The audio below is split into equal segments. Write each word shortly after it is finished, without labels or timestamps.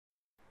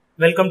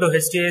Welcome to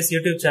HTS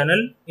YouTube channel.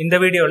 இந்த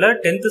வீடியோல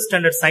 10th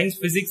standard science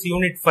physics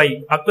unit 5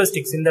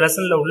 acoustics இந்த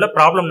லெசன்ல உள்ள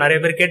ப்ராப்ளம் நிறைய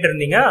பேர்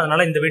கேட்டிருந்தீங்க.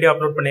 அதனால இந்த வீடியோ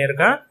அப்லோட்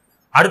பண்ணியிருக்கேன்.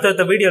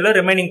 அடுத்த வீடியோல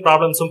ரிமைனிங்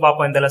ப்ராப்ளம்ஸும்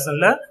பார்ப்போம் இந்த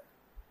லெசன்ல.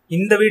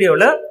 இந்த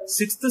வீடியோல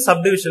 6th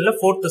subdivisionல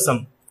 4th sum.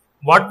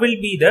 What will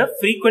be the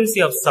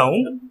frequency of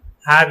sound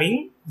having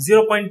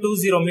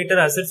 0.20 meter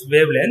as its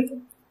wavelength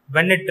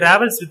when it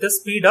travels with a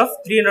speed of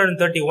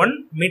 331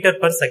 meter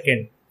per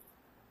second?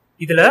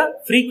 இதுல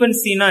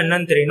frequency-னா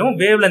என்னன்னு தெரியணும்,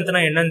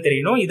 wavelength-னா என்னன்னு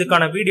தெரியணும்.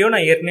 இதுக்கான வீடியோ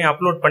நான் ஏற்கனவே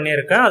அப்லோட்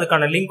பண்ணியிருக்கேன்.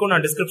 அதுக்கான லிங்க்கும்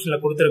நான் டிஸ்கிரிப்ஷன்ல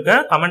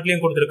கொடுத்துருக்கேன்,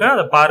 கமெண்ட்லயும் கொடுத்துருக்கேன்.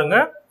 அதை பாருங்க.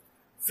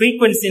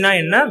 frequency-னா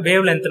என்ன,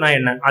 wavelength-னா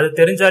என்ன, அது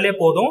தெரிஞ்சாலே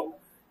போதும்.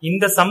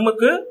 இந்த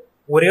சம்முக்கு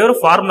ஒரே ஒரு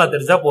ஃபார்முலா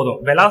தெரிஞ்சா போதும்.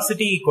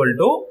 velocity equal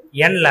to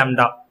n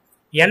lambda.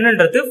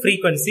 n-ன்றது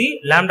frequency,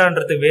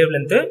 lambda-ன்றது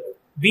wavelength,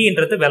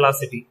 v-ன்றது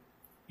velocity.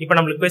 இப்ப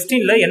நம்மளுக்கு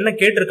கொஸ்டின்ல என்ன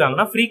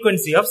கேட்டிருக்காங்கன்னா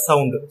frequency of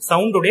sound.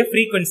 சவுண்டுடைய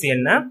frequency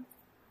என்ன,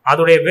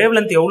 அதோடைய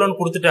wavelength எவ்வளவுன்னு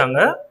கொடுத்துட்டாங்க.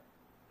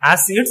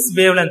 as its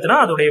wavelength-னா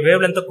அதோடைய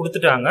wavelength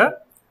கொடுத்துட்டாங்க.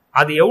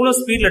 அது எவ்வளவு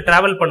ஸ்பீட்ல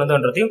டிராவல்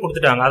பண்ணுதுன்றதையும்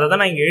கொடுத்துட்டாங்க. அதை தான்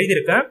நான் இங்க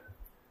எழுதியிருக்கேன்.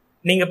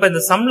 நீங்க இப்ப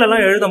இந்த சம்ல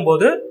எல்லாம் எழுதும்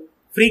போது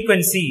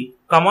frequency,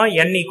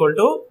 n equal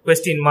to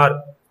question mark,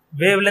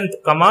 wavelength,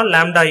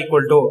 lambda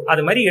equal to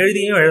அது மாதிரி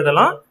எழுதியும்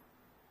எழுதலாம்.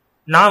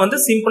 நான்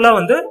சிம்பிளா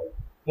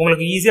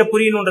உங்களுக்கு ஈஸியா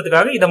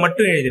புரியணுன்றதுக்காக இதை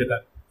மட்டும்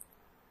எழுதியிருக்கேன்.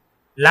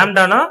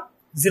 லாம்டானா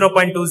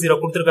 0.20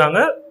 கொடுத்துருக்காங்க,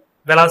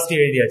 வெலாசிட்டி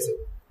எழுதியாச்சு.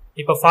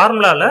 இப்ப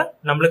ஃபார்முலால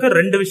நம்மளுக்கு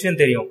ரெண்டு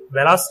விஷயம் தெரியும்,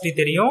 வெலாசிட்டி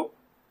தெரியும்,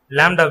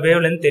 லாம்டா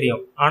வேவ்லென்த் தெரியும்.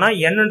 ஆனா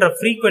என்னன்ற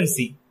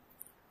frequency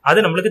அது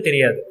நம்மளுக்கு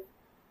தெரியாது.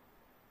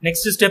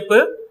 நெக்ஸ்ட் ஸ்டெப்,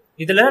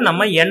 இதுல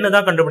நம்ம n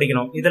தான்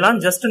கண்டுபிடிக்கணும். இதெல்லாம்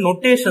ஜஸ்ட்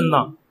நோட்டேஷன்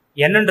தான்.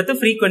 என்னன்றது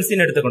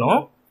frequency-ன்னு எடுத்துக்கணும்.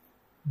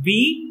 v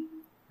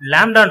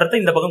லாம்டான்றதை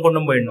இந்த பக்கம்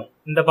கொண்டு போயிடணும்.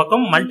 இந்த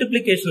பக்கம்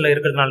மல்டிபிளிகேஷன்ல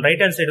இருக்கிறதுனால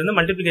ரைட் ஹேண்ட் சைடு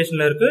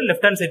மல்டிபிளிகேஷன்ல இருக்கு,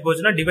 லெஃப்ட் ஹேண்ட் சைடு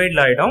போச்சுன்னா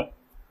டிவைட்ல ஆயிடும்.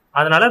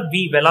 அதனால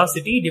v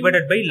velocity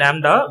divided by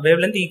lambda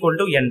wavelength equal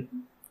to n.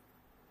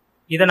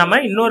 இதை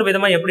நம்ம இன்னொரு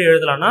விதமா எப்படி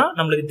எழுதலாம்னா,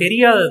 நம்மளுக்கு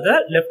தெரியாததை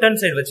லெஃப்ட்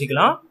ஹேண்ட் சைடு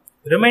வச்சுக்கலாம்,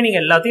 ரிமைனிங்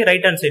எல்லாத்தையும்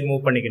ரைட் ஹேண்ட் சைடு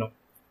மூவ் பண்ணிக்கணும்.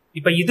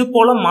 இப்ப இது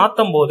போல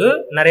மாத்தும் போது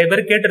நிறைய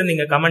பேர்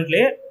கேட்டிருந்தீங்க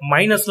கமெண்ட்லயே,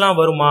 மைனஸ்லாம்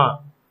வருமா?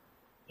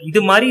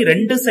 இது மாதிரி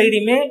ரெண்டு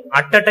சைடுமே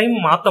அட் அ டைம்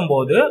மாத்தும்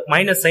போது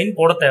மைனஸ் சைன்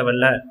போட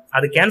தேவையில்ல,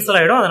 அது கேன்சல்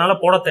ஆயிடும், அதனால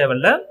போட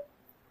தேவையில்ல.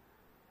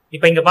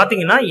 இப்ப இங்க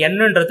பாத்தீங்கன்னா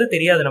என்னன்றது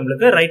தெரியாது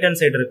நம்மளுக்கு, ரைட்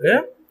ஹேண்ட் சைடு இருக்கு.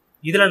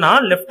 இதுல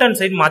நான் லெஃப்ட் ஹேண்ட்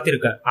சைடு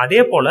மாத்திருக்கேன்.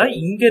 அதே போல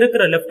இங்க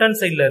இருக்கிற லெஃப்ட் ஹேண்ட்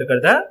சைடுல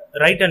இருக்கிறத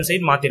ரைட் ஹேண்ட்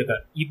சைடு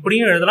மாத்திருக்கேன்.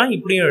 இப்படியும் எழுதலாம்,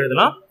 இப்படியும்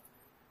எழுதலாம்.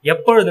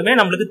 எப்பொழுதுமே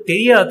நம்மளுக்கு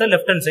தெரியாத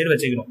லெஃப்ட் ஹேண்ட் சைடு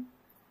வச்சுக்கணும்.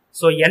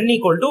 So n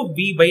equal to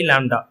v by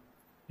lambda.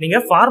 நீங்க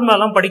ஃபார்முலா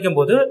எல்லாம் படிக்கும்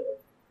போது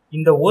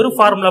இந்த ஒரு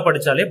ஃபார்முலா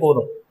படிச்சாலே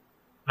போதும்.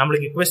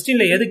 நம்மளுக்கு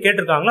கொஸ்டின்ல எது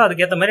கேட்டிருக்காங்களோ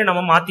அதுக்கேற்ற மாதிரி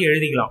நம்ம மாத்தி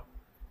எழுதிக்கலாம்.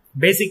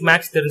 பேசிக்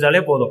மேக்ஸ்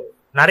தெரிஞ்சாலே போதும்.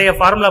 நிறைய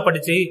ஃபார்முலா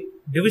படிச்சு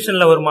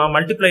டிவிஷன்ல வருமா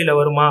மல்டிப்ளைல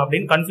வருமா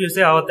அப்படின்னு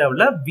கன்ஃபியூஸே ஆக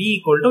தேவையில்ல. v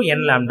equal to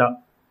n lambda.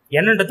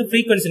 என்னன்றது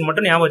frequency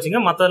மட்டும் ஞாபகம் வச்சுங்க,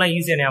 மத்ததெல்லாம்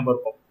ஈஸியா ஞாபகம்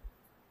இருக்கும்.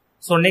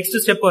 So next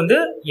step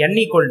n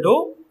equal to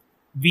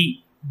v.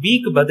 v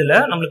க்கு பதிலா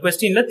நம்மளுக்கு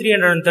கொஸ்டின்ல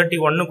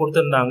 331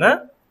 கொடுத்திருந்தாங்க,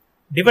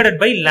 டிவைடட்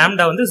பை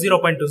லாம்டா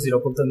 0.20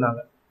 கொடுத்திருந்தாங்க.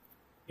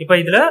 இப்ப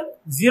இதுல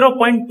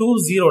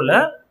 0.20ல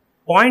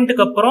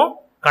பாயிண்ட்க்கு அப்புறம்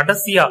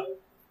கடைசியா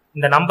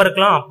இந்த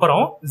நம்பருக்குலாம்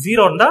அப்புறம்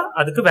 0 இருந்தா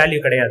அதுக்கு வேல்யூ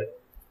கிடையாது.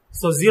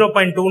 சோ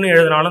 0.2ன்னு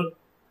எழுதினாலும்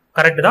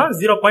கரெக்ட் தான்,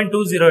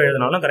 0.20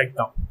 எழுதினாலும் கரெக்ட்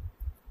தான்.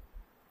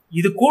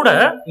 இது கூட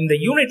இந்த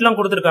யூனிட் எல்லாம்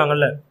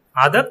கொடுத்திருக்காங்கல்ல,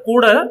 அத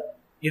கூட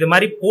இது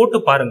மாதிரி போட்டு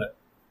பாருங்க.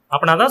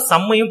 அப்படின்னாதான்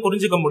சம்மையும்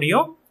புரிஞ்சுக்க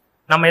முடியும்.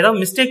 நம்ம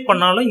ஏதாவது மிஸ்டேக்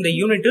பண்ணாலும் இந்த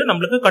யூனிட்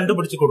நம்மளுக்கு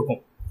கண்டுபிடிச்சு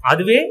கொடுக்கும்.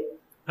 அதுவே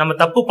நம்ம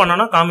தப்பு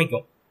பண்ணனா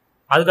காமிக்கும்.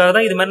 அதுக்காக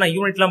தான் இது மாதிரி நான்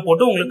யூனிட் எல்லாம்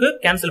போட்டு உங்களுக்கு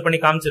கேன்சல் பண்ணி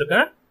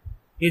காமிச்சிருக்கேன்.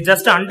 இது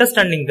ஜஸ்ட்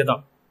அண்டர்ஸ்டாண்டிங்க்கு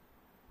தான்.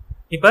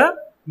 இப்ப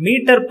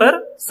மீட்டர் பெர்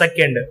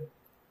செகண்ட்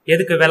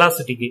எதுக்கு,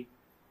 வெலாசிட்டிக்கு.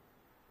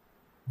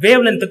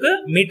 வேவ்லென்த்துக்கு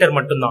மீட்டர்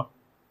மட்டும்தான்.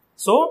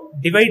 சோ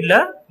டிவைட்ல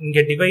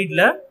இங்க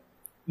டிவைட்ல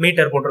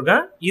மீட்டர்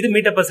போட்டிருக்கேன், இது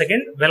மீட்டர் பெர்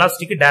செகண்ட்,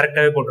 வெலாசிட்டிக்கு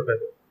டைரக்டாவே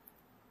போட்டிருக்காது.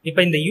 இப்ப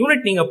இந்த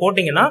யூனிட் நீங்க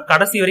போட்டீங்கன்னா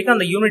கடைசி வரைக்கும்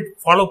அந்த யூனிட்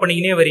ஃபாலோ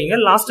பண்ணிக்கினே வரீங்க.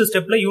 லாஸ்ட்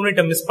ஸ்டெப்ல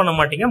யூனிட்டை மிஸ் பண்ண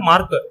மாட்டீங்க.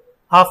 மார்க்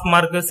ஹாஃப்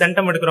மார்க்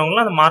சென்டம்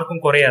எடுக்கிறவங்களாம் அந்த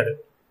மார்க்கும் குறையாது.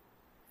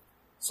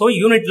 சோ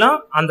யூனிட்லாம்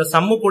அந்த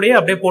சம்மு கூட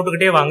அப்படியே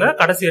போட்டுக்கிட்டே வாங்க,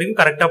 கடைசி வரைக்கும்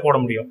கரெக்டா போட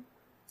முடியும்.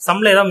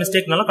 சம்ல ஏதாவது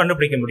மிஸ்டேக்னாலும்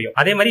கண்டுபிடிக்க முடியும்.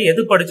 அதே மாதிரி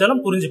எது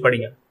படிச்சாலும் புரிஞ்சு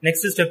படிங்க.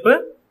 Next step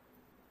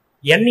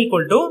n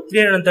equal to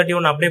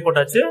 331 அப்படியே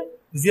போட்டாச்சு,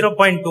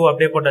 0.2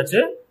 அப்படியே போட்டாச்சு.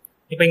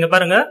 இப்ப இங்க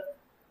பாருங்க,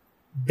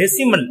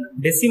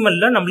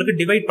 டெசிமல்ல நம்மளுக்கு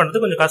டிவைட்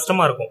பண்றது கொஞ்சம்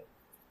கஷ்டமா இருக்கும்.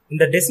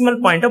 இந்த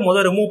டெசிமல் பாயிண்ட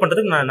முதல்ல ரிமூவ்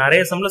பண்றதுக்கு நான்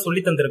நிறைய சம்ல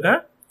சொல்லி தந்திருக்கேன்.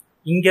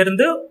 இங்க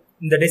இருந்து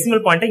இந்த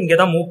டெசிமல் பாயிண்ட இங்க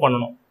தான் மூவ்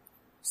பண்ணணும்.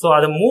 சோ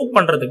அதை மூவ்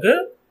பண்றதுக்கு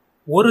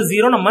ஒரு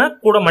 0 நம்ம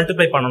கூட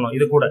மல்டிப்ளை பண்ணணும்.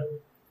 இது கூட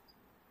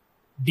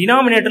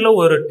டினாமினேட்டர்ல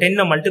ஒரு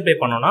 10 மல்டிப்ளை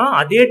பண்ணோம்னா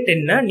அதே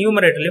 10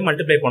 நியூமரேட்டர்லயும்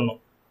மல்டிப்ளை பண்ணணும்.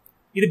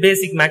 இது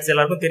பேசிக் மேக்ஸ்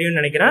எல்லாருக்கும்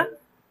தெரியும்னு நினைக்கிறேன்.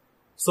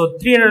 சோ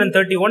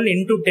 331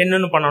 into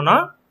 10 பண்ணோம்னா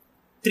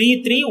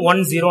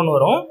 3310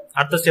 வரும்.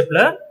 அடுத்த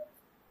ஸ்டெப்ல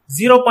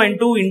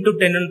 0.2 into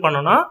 10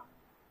 பண்ணோம்னா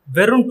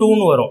வெறும்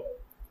 2 வரும்.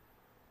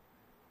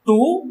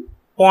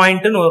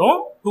 2 வரும்,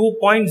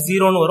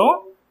 2.0 வரும்.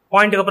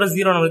 பாயிண்ட்டுக்கு அப்புறம்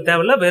 0 நமக்கு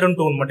தேவையில்ல, வெறும்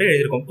 2 மட்டும்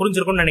எழுதிருக்கும்.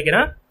 புரிஞ்சிருக்கும்னு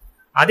நினைக்கிறேன்.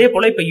 அதே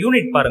போல இப்ப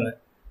யூனிட் பாருங்க,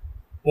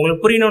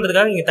 உங்களுக்கு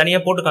புரியணுன்றதுக்காக இங்க தனியா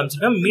போட்டு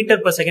காமிச்சிருக்கேன்.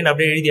 மீட்டர் பெர் செகண்ட்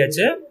அப்படியே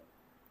எழுதியாச்சு.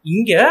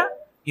 இங்க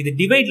இது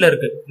டிவைட்ல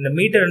இருக்கு, இந்த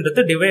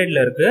மீட்டர்ன்றது டிவைட்ல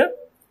இருக்கு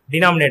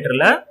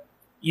டினாமினேட்டர்ல,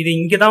 இது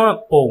இங்க தான்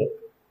போகும்.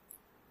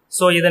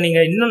 ஸோ இதை நீங்க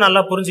இன்னும்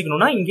நல்லா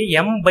புரிஞ்சுக்கணும்னா இங்க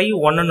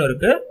m/1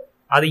 இருக்கு,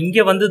 அது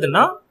இங்க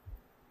வந்ததுன்னா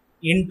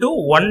இன்டூ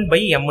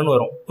 1/mன்னு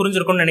வரும்.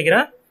 புரிஞ்சிருக்கும்னு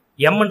நினைக்கிறேன்.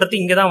 mன்றது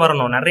இங்க தான்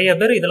வரணும். நிறைய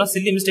பேர் இதெல்லாம்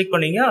சில்லி மிஸ்டேக்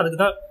பண்ணீங்க. அதுக்கு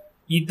தான்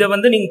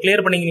இதை நீங்க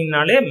கிளியர்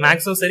பண்ணிக்கிட்டீங்கனாலே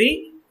மேக்ஸும் சரி,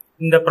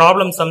 இந்த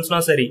ப்ராப்ளம்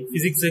சம்ஸ்லாம் சரி,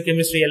 பிசிக்ஸ்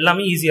கெமிஸ்ட்ரி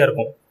எல்லாமே ஈஸியா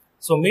இருக்கும்.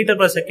 So metre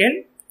per second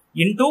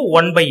into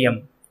 1/m.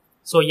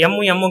 So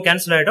எம்மும்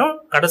cancel ஆயிடும்.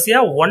 கடைசியா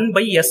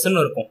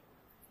 1/sன்னு இருக்கும்.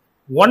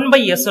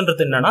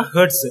 1/sன்றது என்னன்னா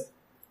ஹெர்ட்ஸ்.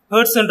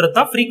 ஹெர்ட்ஸ்ன்றது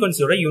தான்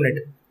ஃப்ரீக்வன்சியோட யூனிட்.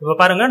 இப்போ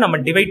பாருங்க, நம்ம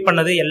டிவைட்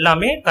பண்ணது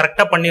எல்லாமே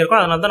கரெக்டா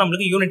பண்ணியிருக்கோம், அதனால தான்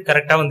நம்மளுக்கு யூனிட்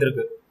கரெக்டா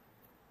வந்திருக்கு.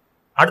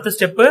 அடுத்த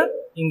ஸ்டெப்பு,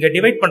 இங்க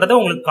டிவைட் பண்றதை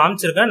உங்களுக்கு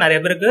காமிச்சிருக்கேன். நிறைய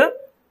பேருக்கு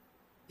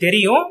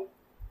தெரியும்.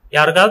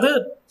 யாருக்காவது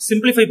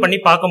சிம்பிளிஃபை பண்ணி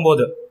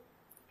பார்க்கும்போது,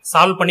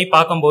 சால்வ் பண்ணி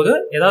பார்க்கும்போது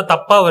ஏதாவது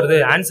தப்பா வருது,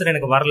 ஆன்சர்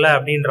எனக்கு வரல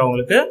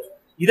அப்படின்றவங்களுக்கு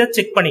இதை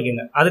செக்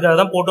பண்ணிக்கோங்க. அதுக்காக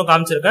தான் போட்டும்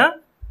காமிச்சிருக்கேன்.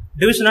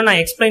 டிவிஷனை நான்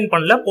எக்ஸ்பிளைன்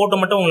பண்ணல, போட்டு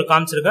மட்டும் உங்களுக்கு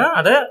காமிச்சிருக்கேன்.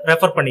 அதை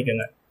ரெஃபர்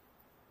பண்ணிக்கோங்க.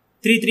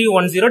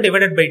 3310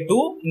 டிவைடட் பை 2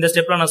 இந்த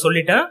ஸ்டெப்ல நான்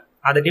சொல்லிட்டேன்.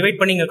 அதை டிவைட்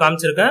பண்ணி இங்க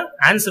காமிச்சிருக்கேன்.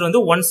 Answer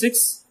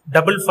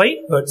 1655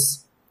 hertz.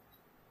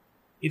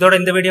 இதோட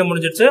இந்த வீடியோ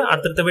முடிஞ்சிருச்சு.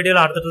 அடுத்த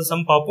வீடியோல அடுத்த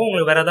சம் பார்ப்போம்.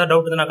 உங்களுக்கு வேற ஏதாவது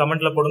டவுட் நான்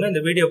கமெண்ட்ல போடுங்க.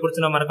 இந்த வீடியோ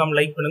பிடிச்சி நான் மறக்காம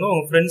லைக் பண்ணுங்க.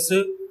 உங்க ஃப்ரெண்ட்ஸ்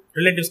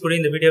ரிலேட்டிவ்ஸ் கூட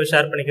இந்த வீடியோவை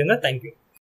ஷேர் பண்ணிக்கோங்க. தேங்க்யூ.